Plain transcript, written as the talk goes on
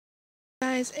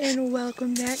Guys, and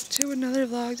welcome back to another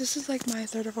vlog. This is like my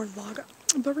third or fourth vlog,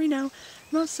 but right now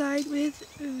I'm outside with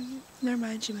never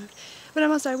mind, she moved, but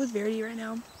I'm outside with Verity right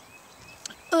now.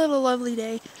 A little lovely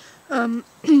day. I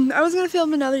was gonna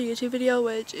film another YouTube video,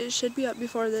 which it should be up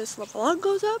before this vlog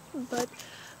goes up, but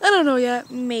I don't know yet.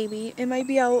 Maybe it might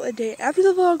be out a day after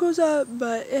the vlog goes up,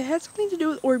 but it had something to do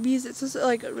with Orbeez. It's just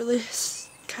like a really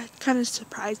kind of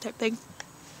surprise type thing,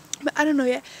 but I don't know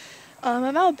yet.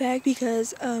 I'm out back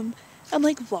because I'm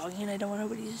like vlogging and I don't want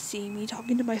nobody to see me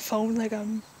talking to my phone like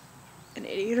I'm an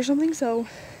idiot or something. So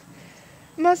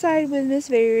I'm outside with Miss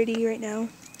Verity right now.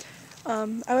 I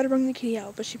would have brought the kitty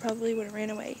out, but she probably would have ran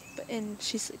away. And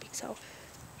she's sleeping, so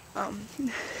and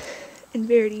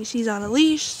Verity, she's on a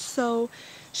leash, so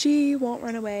she won't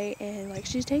run away. And like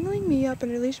she's tangling me up in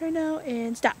her leash right now.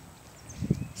 And stop.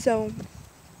 So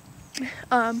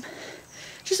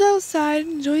just outside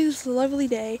enjoying this lovely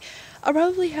day. I'll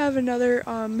probably have another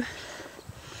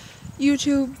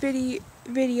YouTube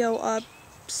video up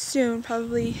soon,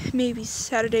 probably maybe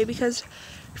Saturday, because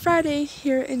Friday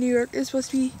here in New York is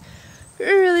supposed to be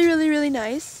really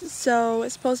nice. So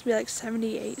it's supposed to be like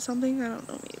 78 something, I don't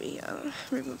know, maybe, I don't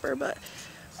remember, but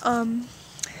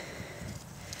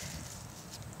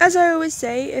as I always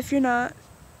say, if you're not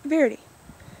Verity,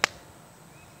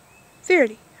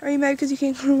 are you mad because you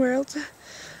can't go nowhere else?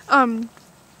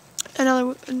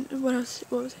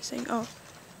 What was I saying? Oh,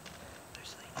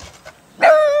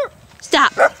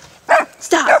 stop!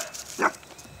 Stop!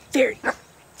 Verity.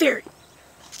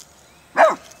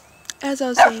 As I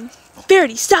was saying,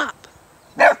 Verity, stop!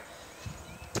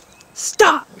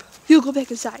 Stop! You'll go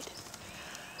back inside.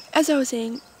 As I was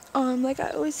saying, like I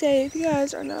always say, if you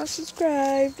guys are not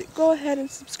subscribed, go ahead and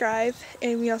subscribe.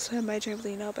 And we also have my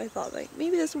trampoline up. I thought like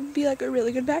maybe this would be like a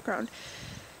really good background,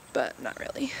 but not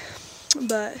really.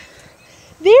 But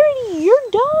Verity, you're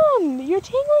dumb! You're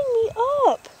tangling me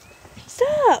up!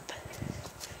 Stop!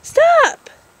 Stop!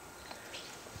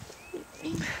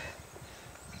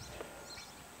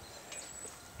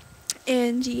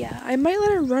 And yeah, I might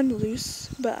let her run loose,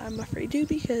 but I'm afraid to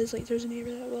because like there's a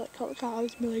neighbor that will like call the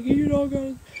cops and be like, your dog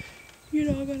out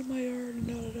of my yard and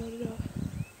da.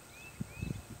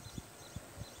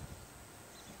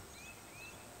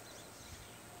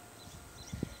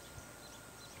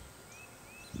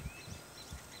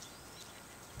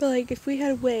 But like if we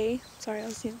had a way, sorry, I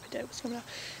was seeing if my dad was coming out.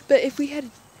 But if we had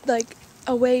like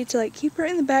a way to like keep her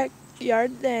in the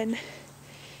backyard, then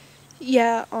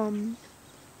yeah,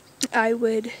 I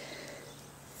would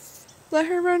let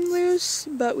her run loose.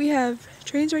 But we have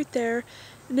trains right there,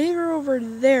 a neighbor over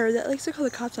there that likes to call the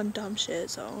cops on dumb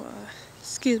shit, so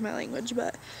excuse my language,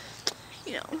 but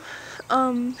you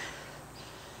know,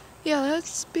 yeah,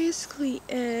 that's basically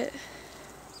it.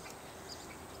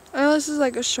 I know this is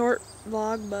like a short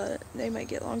vlog, but they might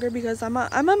get longer because I'm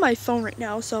on my phone right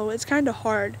now, so it's kind of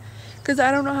hard because I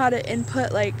don't know how to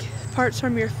input like parts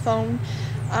from your phone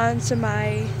onto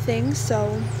my thing,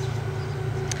 so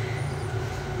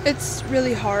it's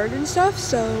really hard and stuff.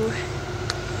 So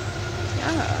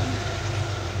yeah,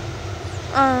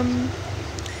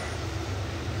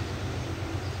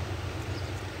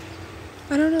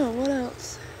 I don't know what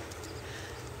else.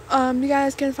 You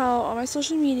guys can follow all my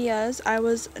social medias. I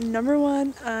was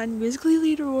 #1 on Musically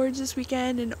Leaderboards this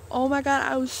weekend, and oh my god,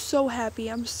 I was so happy.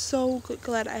 I'm so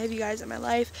glad I have you guys in my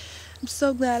life. I'm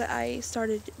so glad I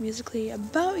started Musically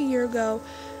about a year ago.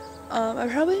 I'm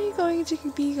probably going to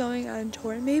be going on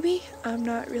tour, maybe. I'm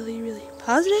not really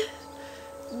positive,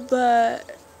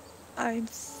 but I'm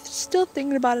still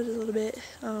thinking about it a little bit.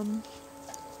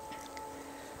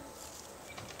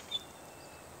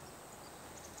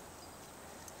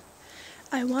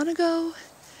 I want to go,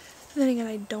 then again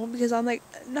I don't, because I'm like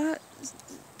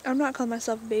I'm not calling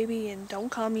myself a baby, and don't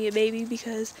call me a baby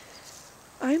because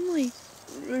I'm like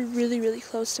really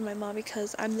close to my mom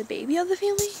because I'm the baby of the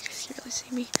family. You guys can't really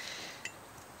see me,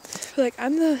 but like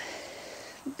I'm the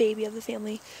baby of the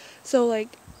family, so like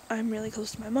I'm really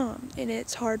close to my mom, and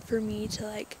it's hard for me to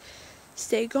like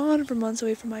stay gone for months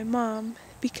away from my mom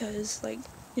because like,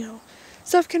 you know,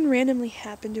 stuff can randomly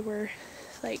happen to her,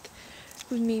 like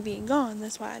with me being gone.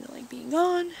 That's why I don't like being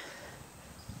gone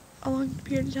a long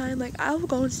period of time. Like I'll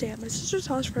go and stay at my sister's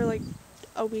house for like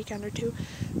a weekend or two,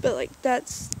 but like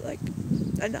that's like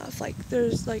enough. Like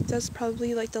there's like that's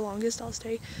probably like the longest I'll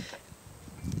stay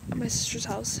at my sister's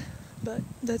house, but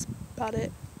that's about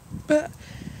it. But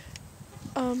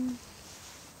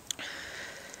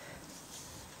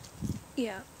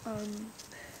yeah,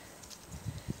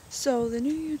 so the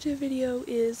new YouTube video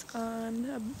is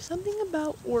on something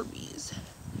about Orbeez.